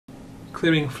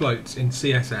Clearing Floats in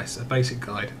CSS, a Basic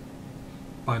Guide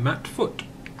by Matt Foote.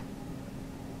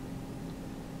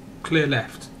 Clear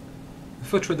left. The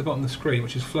footer at the bottom of the screen,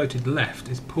 which is floated left,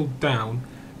 is pulled down,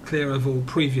 clear of all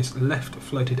previous left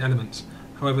floated elements.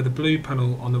 However, the blue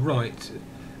panel on the right,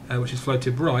 which is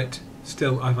floated right,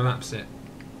 still overlaps it.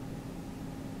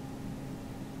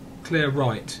 Clear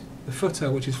right. The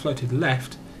footer, which is floated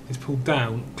left, is pulled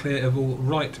down, clear of all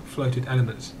right floated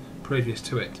elements previous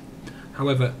to it.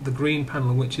 However, the green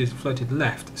panel, which is floated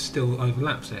left, still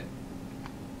overlaps it.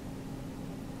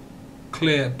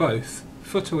 Clear both.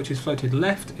 Footer, which is floated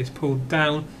left, is pulled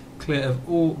down, clear of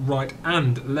all right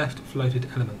and left floated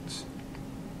elements.